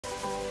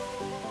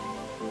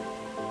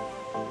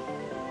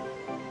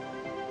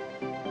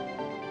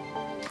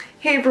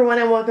Hey everyone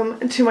and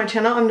welcome to my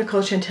channel. I'm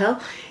Nicole Chantell.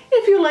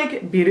 If you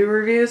like beauty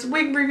reviews,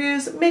 wig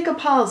reviews,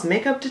 makeup hauls,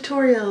 makeup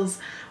tutorials,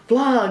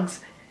 vlogs,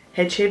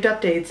 head shaved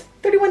updates,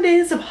 31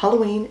 days of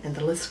Halloween, and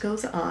the list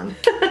goes on.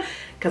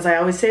 Because I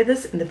always say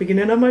this in the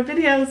beginning of my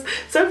videos.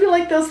 So if you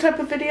like those type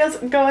of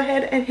videos, go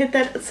ahead and hit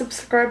that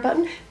subscribe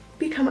button.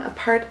 Become a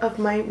part of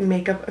my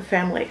makeup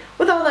family.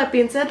 With all that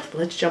being said,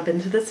 let's jump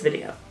into this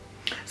video.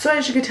 So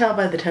as you can tell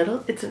by the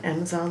title, it's an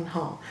Amazon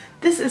haul.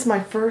 This is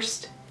my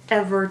first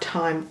ever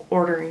time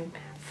ordering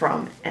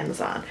from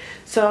Amazon.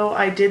 So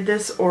I did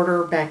this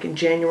order back in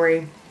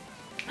January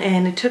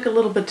and it took a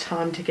little bit of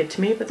time to get to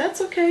me, but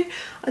that's okay.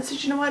 I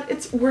said, you know what,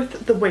 it's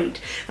worth the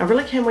wait. I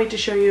really can't wait to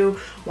show you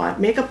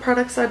what makeup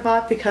products I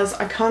bought because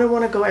I kind of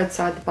want to go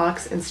outside the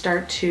box and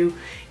start to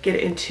get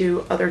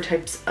into other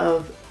types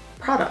of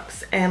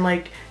products and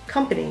like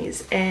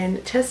companies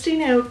and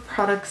testing out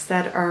products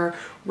that are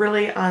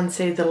really on,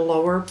 say, the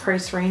lower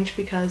price range,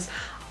 because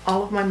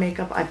all of my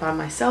makeup I buy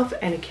myself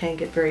and it can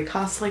get very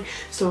costly.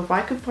 So if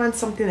I could find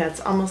something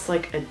that's almost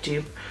like a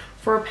dupe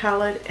for a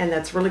palette and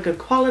that's really good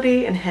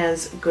quality and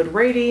has good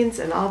ratings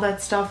and all that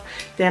stuff,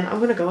 then I'm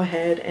gonna go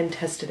ahead and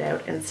test it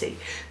out and see.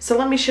 So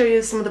let me show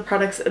you some of the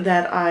products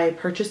that I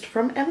purchased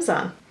from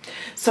Amazon.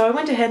 So I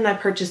went ahead and I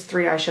purchased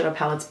 3 eyeshadow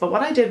palettes, but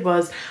what I did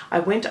was I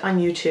went on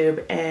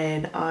YouTube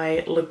and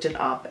I looked it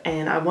up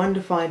and I wanted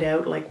to find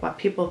out like what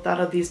people thought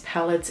of these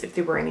palettes, if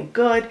they were any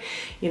good,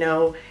 you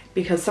know,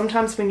 because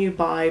sometimes when you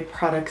buy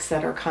products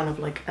that are kind of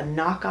like a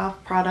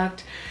knockoff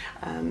product,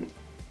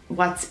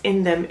 what's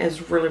in them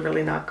is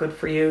really not good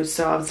for you.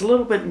 So I was a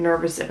little bit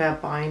nervous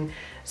about buying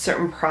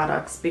certain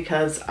products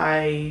because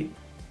I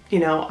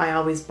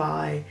always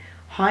buy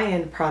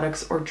high-end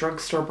products or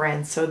drugstore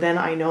brands, so then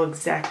I know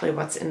exactly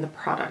what's in the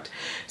product.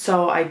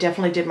 So I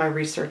definitely did my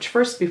research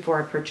first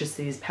before I purchased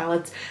these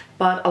palettes,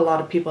 but a lot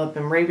of people have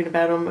been raving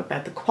about them,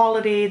 about the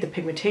quality, the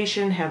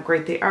pigmentation, how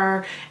great they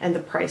are, and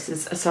the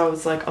prices. So I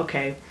was like,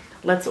 okay,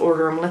 let's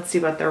order them, let's see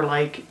what they're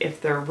like, if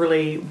they're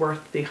really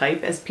worth the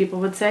hype, as people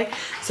would say.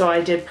 So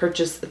I did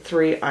purchase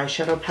 3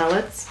 eyeshadow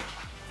palettes.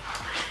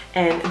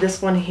 And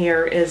this one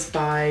here is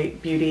by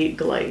Beauty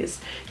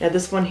Glazed. Now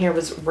this one here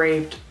was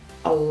raved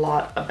a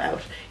lot about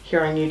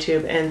here on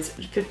YouTube, and it's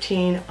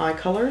 15 eye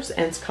colors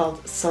and it's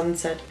called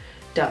Sunset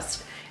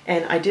Dusk.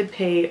 And I did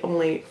pay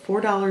only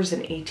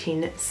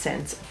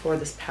 $4.18 for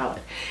this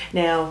palette.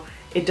 Now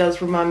it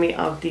does remind me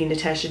of the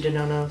Natasha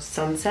Denona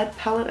Sunset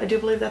palette, I do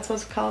believe that's what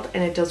it's called,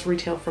 and it does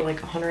retail for like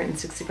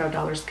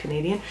 $165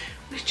 Canadian,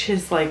 which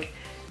is like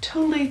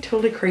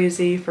totally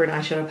crazy for an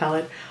eyeshadow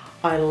palette.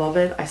 I love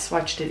it. I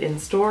swatched it in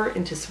store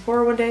into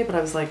Sephora one day, but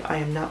I was like, I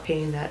am not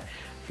paying that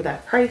for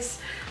that price.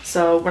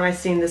 So when I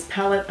seen this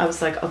palette, I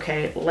was like,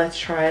 okay, let's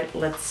try it,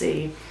 let's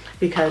see,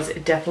 because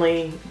it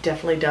definitely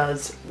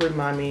does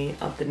remind me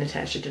of the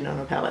Natasha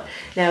Denona palette.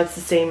 Now it's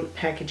the same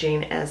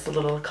packaging as the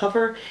little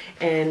cover,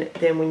 and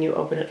then when you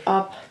open it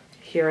up,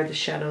 here are the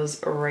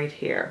shadows right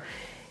here.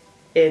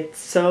 It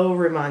so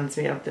reminds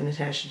me of the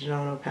Natasha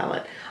Denona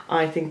palette.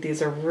 I think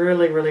these are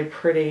really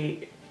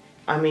pretty.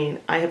 I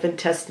mean, I haven't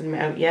tested them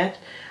out yet,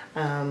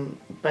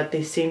 but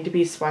they seem to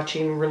be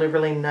swatching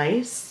really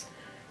nice.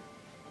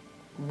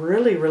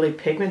 Really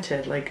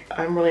pigmented. Like,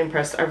 I'm really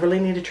impressed. I really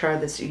need to try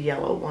this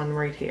yellow one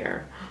right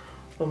here.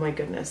 Oh my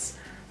goodness.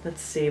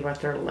 Let's see what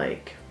they're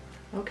like.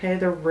 Okay,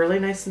 they're really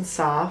nice and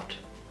soft.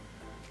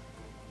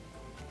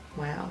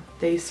 Wow,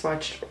 they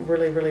swatched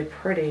really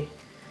pretty.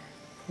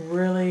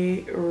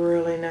 Really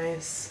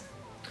nice.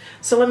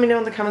 So let me know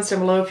in the comments down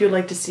below if you'd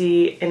like to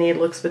see any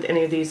looks with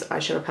any of these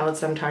eyeshadow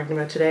palettes that I'm talking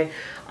about today.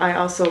 I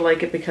also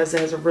like it because it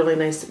has a really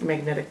nice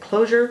magnetic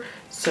closure,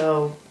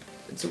 so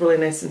it's really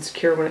nice and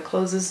secure when it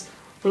closes.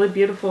 Really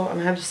beautiful,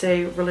 and I have to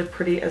say really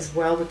pretty as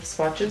well with the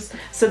swatches.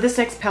 So this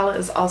next palette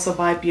is also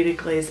by Beauty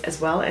Glazed as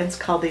well, and it's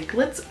called the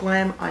Glitz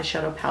Glam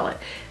Eyeshadow Palette.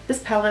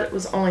 This palette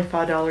was only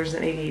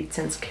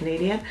 $5.88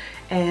 Canadian,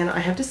 and I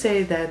have to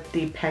say that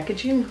the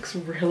packaging looks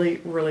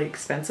really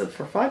expensive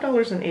for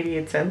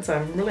 $5.88.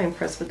 I'm really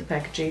impressed with the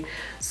packaging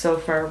so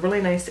far.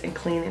 Really nice and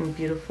clean and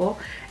beautiful,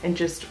 and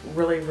just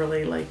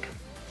really like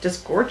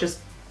just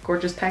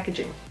gorgeous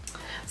packaging.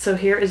 So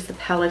here is the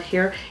palette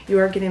here. You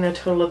are getting a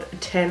total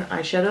of 10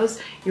 eyeshadows.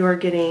 You are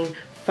getting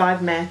 5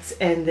 mattes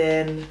and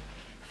then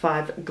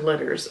 5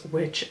 glitters,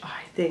 which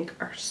I think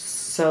are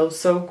so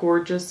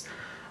gorgeous.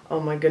 Oh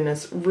my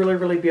goodness,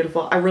 really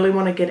beautiful. I really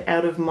want to get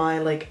out of my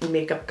like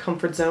makeup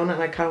comfort zone, and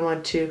I kind of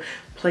want to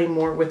play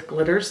more with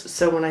glitters.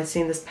 So when I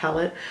seen this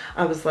palette,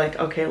 I was like,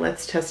 okay,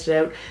 let's test it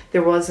out.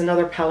 There was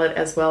another palette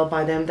as well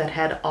by them that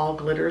had all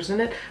glitters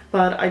in it,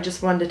 but I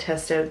just wanted to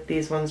test out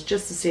these ones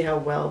just to see how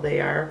well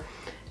they are.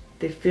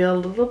 They feel a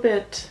little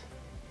bit,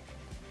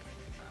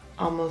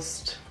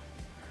 almost,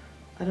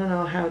 I don't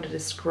know how to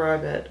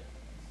describe it,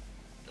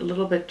 a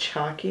little bit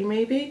chalky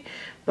maybe,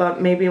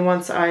 but maybe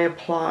once I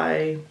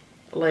apply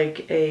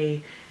like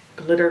a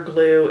glitter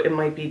glue, it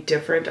might be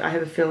different. I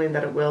have a feeling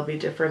that it will be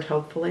different,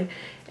 hopefully.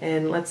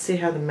 And let's see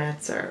how the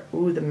mattes are.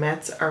 Ooh, the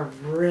mattes are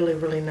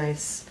really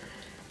nice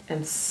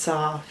and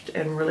soft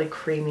and really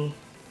creamy.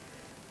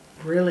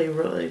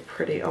 Really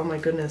pretty. Oh my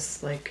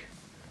goodness, like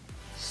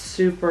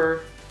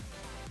super,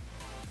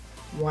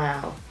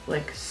 wow,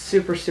 like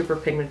super, super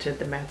pigmented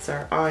the mattes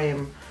are. I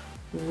am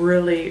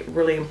really,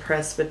 really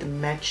impressed with the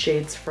matte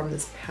shades from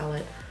this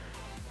palette.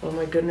 Oh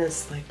my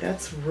goodness, like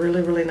that's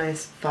really, really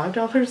nice.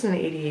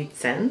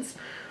 $5.88.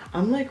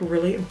 I'm like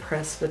really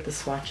impressed with the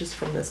swatches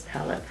from this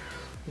palette.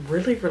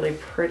 Really, really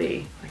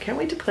pretty. I can't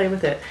wait to play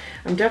with it.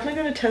 I'm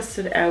definitely going to test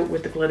it out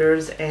with the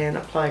glitters and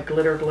apply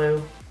glitter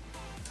glue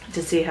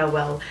to see how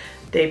well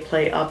they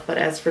play up. But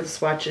as for the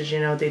swatches, you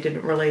know, they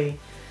didn't really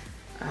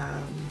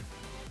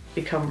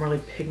become really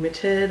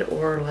pigmented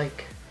or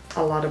like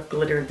a lot of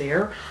glitter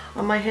there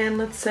on my hand,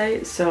 let's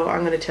say. So I'm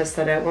going to test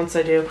that out. Once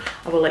I do,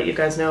 I will let you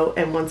guys know.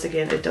 And once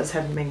again, it does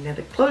have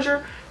magnetic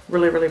closure.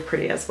 Really, really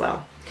pretty as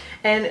well.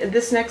 And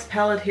this next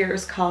palette here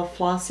is called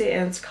Flossy,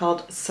 and it's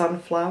called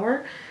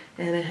Sunflower.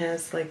 And it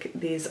has like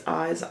these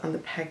eyes on the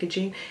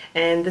packaging.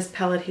 And this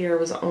palette here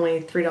was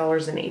only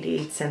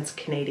 $3.88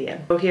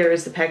 Canadian. So here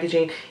is the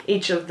packaging.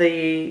 Each of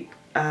the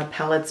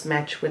palettes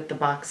match with the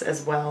box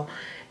as well.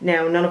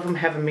 Now, none of them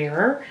have a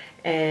mirror.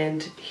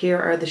 And here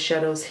are the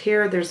shadows.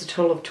 Here, there's a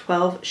total of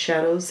 12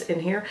 shadows in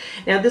here.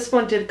 Now, this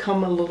one did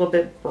come a little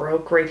bit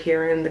broke right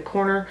here in the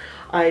corner.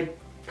 I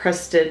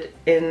pressed it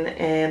in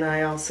and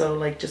I also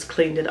like just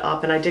cleaned it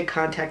up, and I did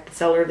contact the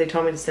seller. They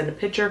told me to send a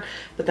picture,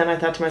 but then I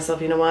thought to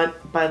myself, you know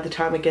what, by the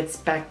time it gets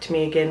back to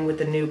me again with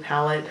the new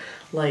palette,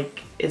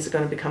 like, is it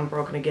going to become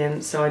broken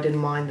again? So I didn't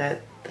mind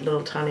that the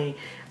little tiny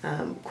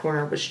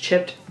corner was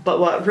chipped. But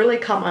what really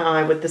caught my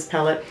eye with this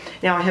palette,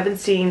 now I haven't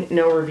seen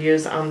no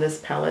reviews on this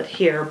palette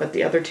here, but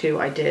the other two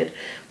I did,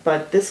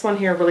 but this one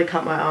here really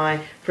caught my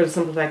eye for the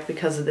simple fact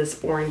because of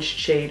this orange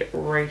shade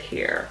right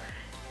here.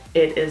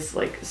 It is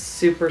like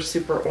super,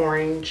 super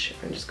orange.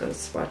 I'm just going to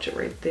swatch it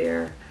right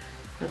there.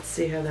 Let's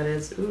see how that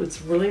is. Ooh,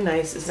 it's really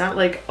nice. It's not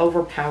like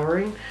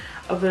overpowering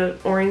of an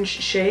orange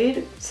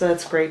shade, so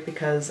that's great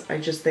because I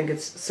just think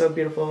it's so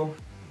beautiful.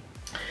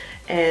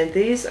 And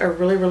these are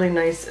really, really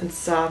nice and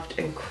soft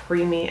and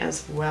creamy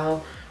as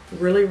well.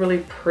 Really, really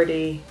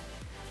pretty.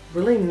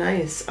 Really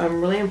nice.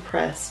 I'm really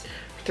impressed.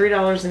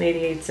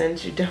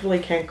 $3.88, you definitely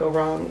can't go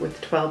wrong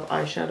with 12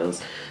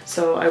 eyeshadows.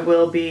 So I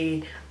will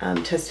be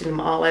testing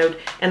them all out.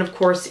 And of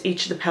course,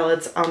 each of the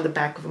palettes on the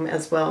back of them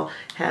as well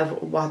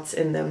have watts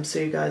in them, so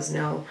you guys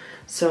know.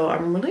 So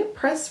I'm really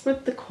impressed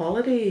with the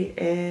quality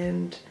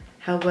and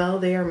how well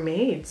they are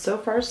made. So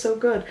far, so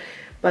good.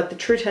 But the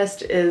true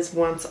test is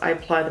once I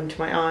apply them to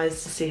my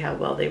eyes to see how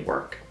well they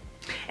work.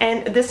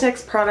 And this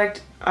next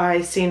product,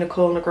 I see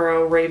Nicole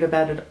rave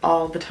about it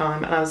all the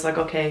time. And I was like,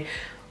 okay,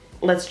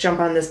 let's jump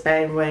on this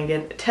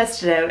bandwagon,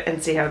 test it out,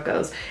 and see how it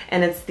goes.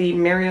 And it's the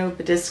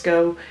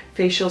Badescu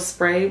facial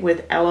spray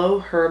with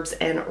aloe, herbs,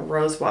 and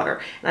rose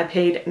water. And I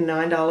paid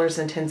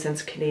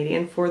 $9.10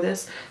 Canadian for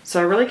this.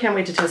 So I really can't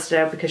wait to test it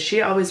out because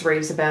she always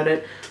raves about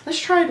it. Let's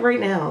try it right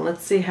now.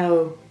 Let's see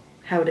how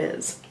it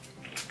is.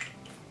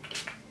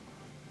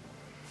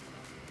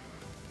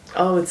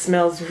 Oh, it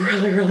smells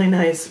really, really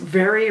nice.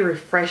 Very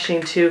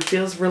refreshing too.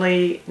 Feels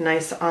really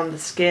nice on the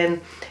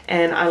skin.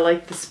 And I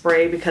like the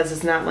spray because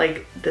it's not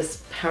like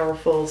this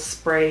powerful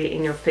spray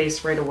in your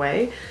face right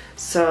away.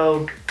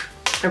 So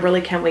I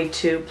really can't wait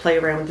to play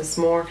around with this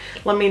more.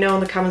 Let me know in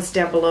the comments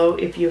down below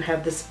if you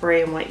have the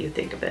spray and what you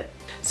think of it.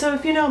 So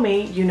if you know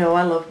me, you know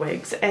I love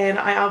wigs, and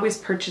I always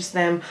purchase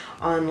them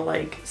on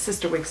like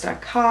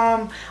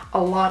sisterwigs.com,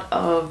 a lot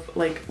of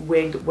like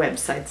wig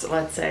websites,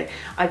 let's say.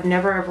 I've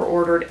never ever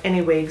ordered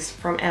any wigs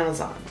from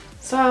Amazon.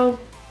 So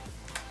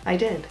I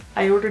did.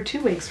 I ordered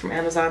 2 wigs from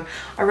Amazon.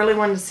 I really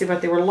wanted to see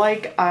what they were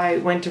like. I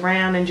went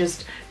around and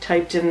just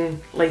typed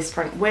in lace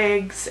front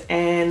wigs,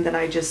 and then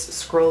I just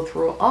scrolled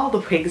through all the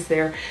wigs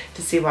there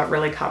to see what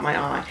really caught my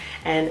eye.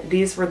 And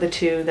these were the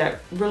 2 that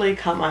really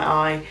caught my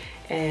eye.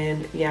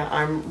 And yeah,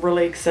 I'm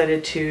really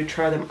excited to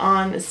try them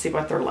on and see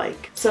what they're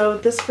like. So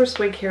this first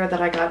wig here that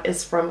I got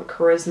is from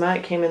Charisma.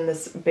 It came in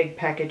this big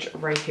package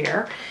right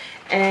here.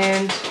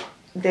 And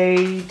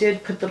they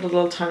did put the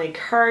little tiny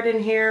card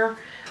in here.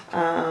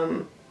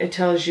 It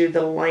tells you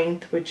the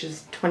length, which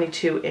is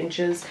 22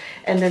 inches.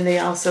 And then they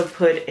also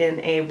put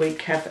in a wig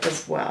cap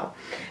as well.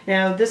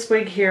 Now this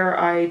wig here,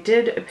 I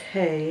did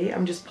pay,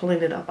 I'm just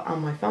pulling it up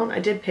on my phone, I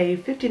did pay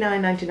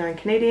 $59.99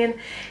 Canadian,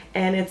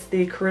 and it's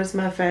the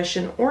Charisma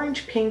Fashion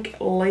Orange Pink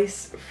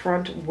Lace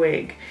Front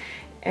Wig.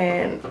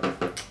 And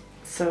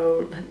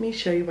so let me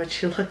show you what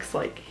she looks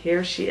like.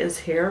 Here she is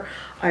here.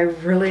 I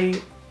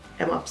really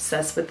am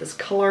obsessed with this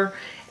color.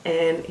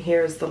 And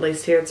here's the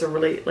lace here. It's a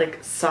really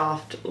like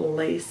soft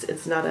lace.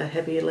 It's not a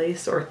heavy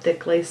lace, or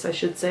thick lace I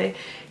should say.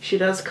 She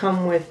does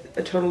come with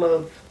a total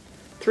of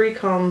 3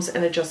 combs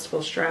and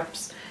adjustable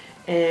straps.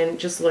 And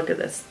just look at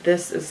this.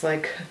 This is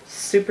like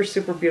super,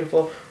 super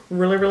beautiful.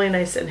 Really, really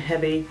nice and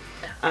heavy.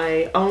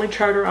 I only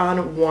tried her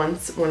on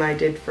once when I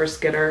did first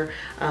get her.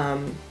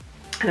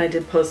 And I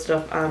did post it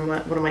up on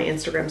one of my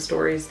Instagram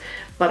stories.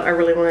 But I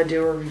really want to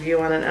do a review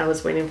on it. I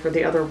was waiting for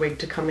the other wig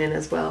to come in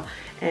as well.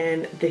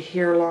 And the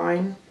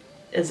hairline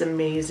is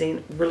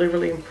amazing.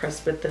 Really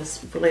impressed with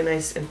this. Really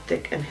nice and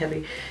thick and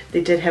heavy.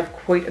 They did have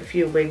quite a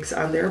few wigs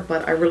on there,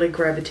 but I really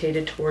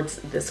gravitated towards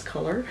this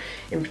color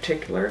in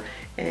particular,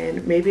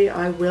 and maybe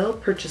I will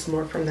purchase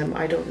more from them.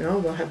 I don't know.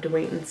 We'll have to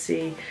wait and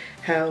see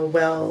how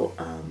well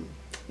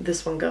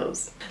this one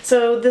goes.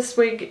 So this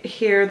wig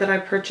here that I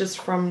purchased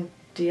from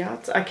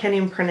DAOTS. I can't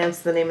even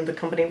pronounce the name of the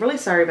company. Really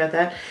sorry about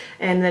that.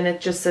 And then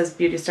it just says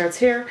beauty starts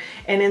here.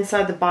 And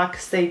inside the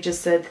box they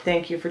just said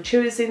thank you for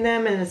choosing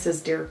them, and it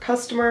says dear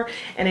customer,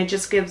 and it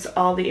just gives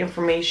all the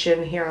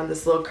information here on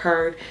this little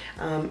card.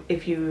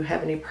 If you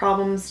have any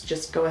problems,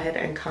 just go ahead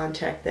and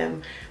contact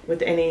them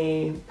with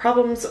any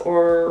problems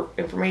or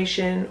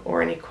information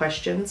or any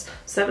questions.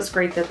 So that was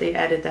great that they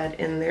added that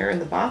in there in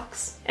the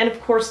box. And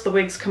of course the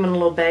wigs come in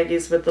little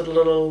baggies with the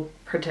little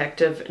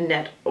protective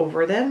net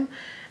over them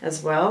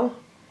as well.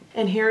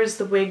 And here is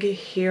the wig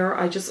here.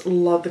 I just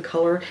love the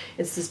color.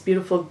 It's this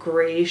beautiful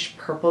grayish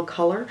purple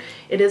color.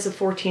 It is a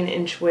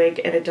 14-inch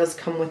wig, and it does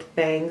come with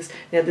bangs.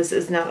 Now this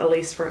is not a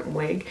lace front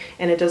wig,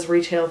 and it does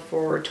retail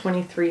for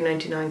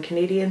 $23.99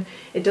 Canadian.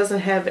 It doesn't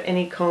have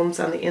any combs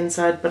on the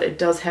inside, but it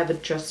does have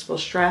adjustable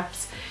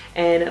straps,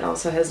 and it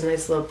also has a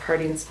nice little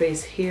parting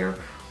space here.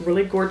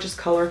 Really gorgeous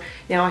color.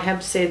 Now I have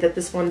to say that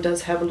this one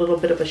does have a little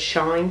bit of a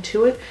shine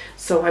to it,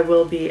 so I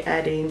will be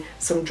adding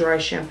some dry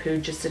shampoo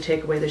just to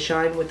take away the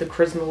shine. With the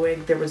Charisma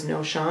wig there was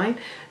no shine,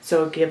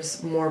 so it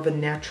gives more of a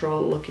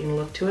natural looking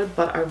look to it,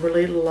 but I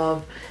really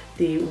love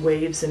the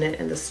waves in it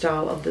and the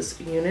style of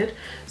this unit.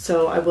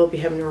 So I will be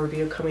having a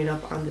review coming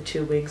up on the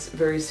two wigs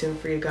very soon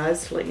for you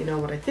guys to let you know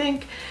what I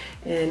think,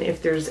 and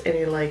if there's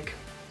any like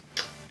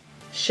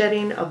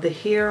shedding of the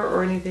hair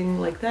or anything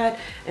like that,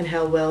 and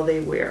how well they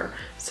wear.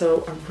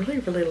 So I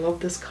really love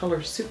this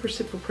color. Super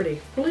pretty.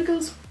 Really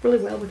goes really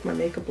well with my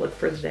makeup look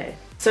for the day.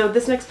 So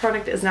this next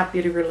product is not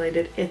beauty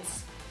related,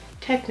 it's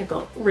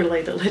technical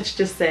related, let's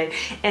just say,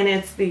 and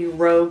it's the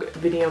Rogue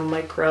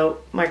VideoMicro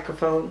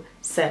microphone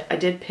set. I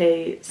did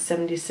pay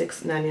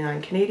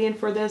 $76.99 Canadian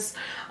for this.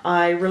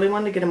 I really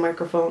wanted to get a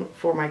microphone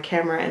for my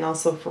camera and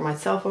also for my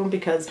cell phone,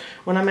 because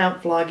when I'm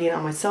out vlogging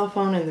on my cell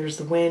phone and there's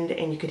the wind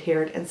and you could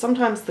hear it, and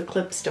sometimes the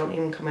clips don't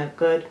even come out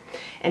good,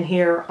 and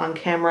here on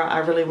camera I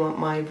really want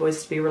my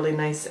voice to be really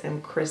nice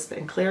and crisp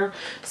and clear.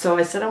 So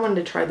I said I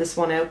wanted to try this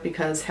one out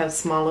because how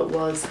small it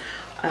was.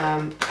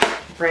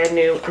 Brand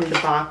new in the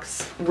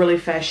box, really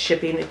fast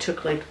shipping. It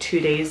took like 2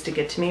 days to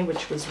get to me,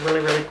 which was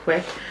really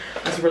quick.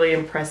 I was really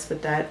impressed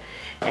with that.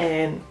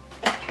 And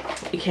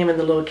it came in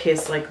the little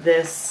case like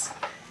this,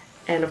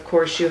 and of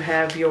course you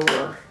have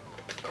your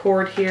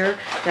cord here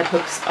that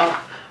hooks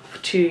up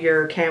to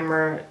your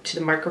camera, to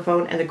the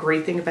microphone. And the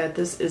great thing about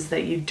this is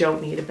that you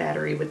don't need a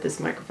battery with this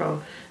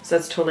microphone, so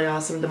that's totally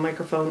awesome. The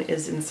microphone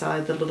is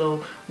inside the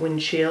little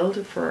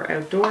windshield for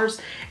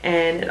outdoors,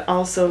 and it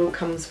also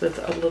comes with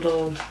a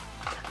little,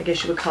 I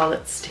guess you would call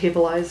it,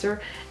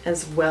 stabilizer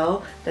as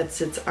well that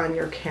sits on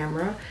your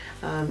camera.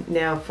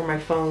 Now for my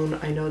phone,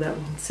 I know that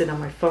won't sit on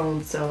my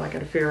phone, so I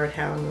gotta figure out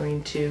how I'm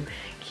going to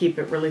keep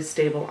it really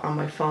stable on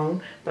my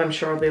phone, but I'm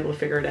sure I'll be able to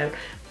figure it out.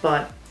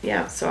 But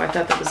yeah, so I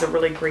thought that was a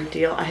really great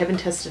deal. I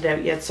haven't tested it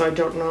out yet, so I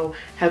don't know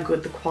how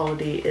good the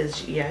quality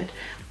is yet,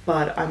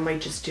 but I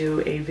might just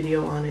do a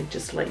video on it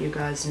just to let you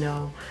guys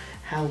know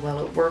how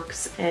well it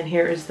works. And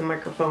here is the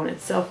microphone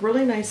itself,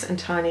 really nice and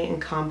tiny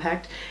and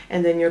compact,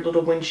 and then your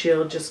little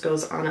windshield just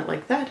goes on it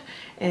like that,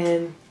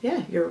 and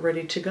yeah, you're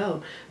ready to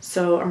go.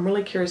 So I'm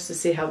really curious to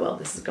see how well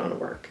this is going to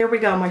work. Here we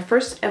go, my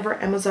first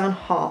ever Amazon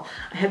haul.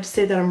 I have to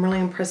say that I'm really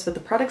impressed with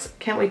the products.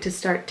 Can't wait to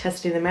start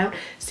testing them out,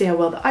 see how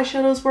well the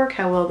eyeshadows work,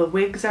 how well the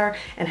wigs are,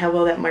 and how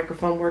well that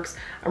microphone works.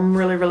 I'm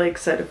really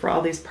excited for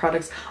all these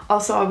products.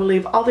 Also, I will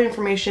leave all the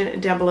information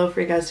down below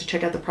for you guys to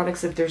check out the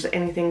products if there's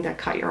anything that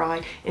caught your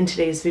eye in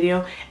today's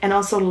video. And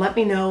also let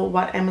me know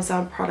what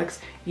Amazon products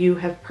you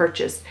have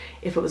purchased.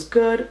 If it was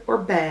good or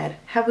bad,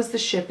 how was the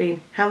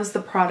shipping, how was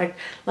the product?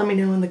 Let me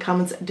know in the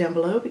comments down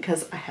below,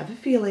 because I have a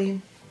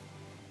feeling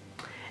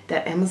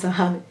that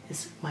Amazon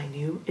is my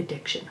new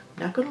addiction.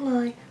 I'm not gonna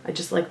lie, I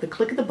just like the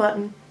click of the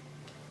button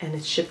and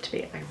it's shipped to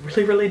me. I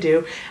really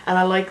do. And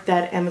I like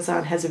that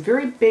Amazon has a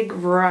very big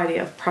variety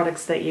of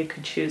products that you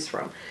could choose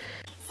from.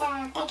 So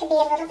that could be a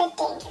little bit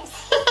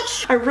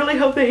dangerous. I really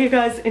hope that you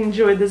guys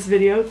enjoyed this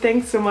video.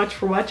 Thanks so much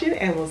for watching,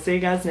 and we'll see you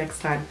guys next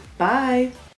time. Bye!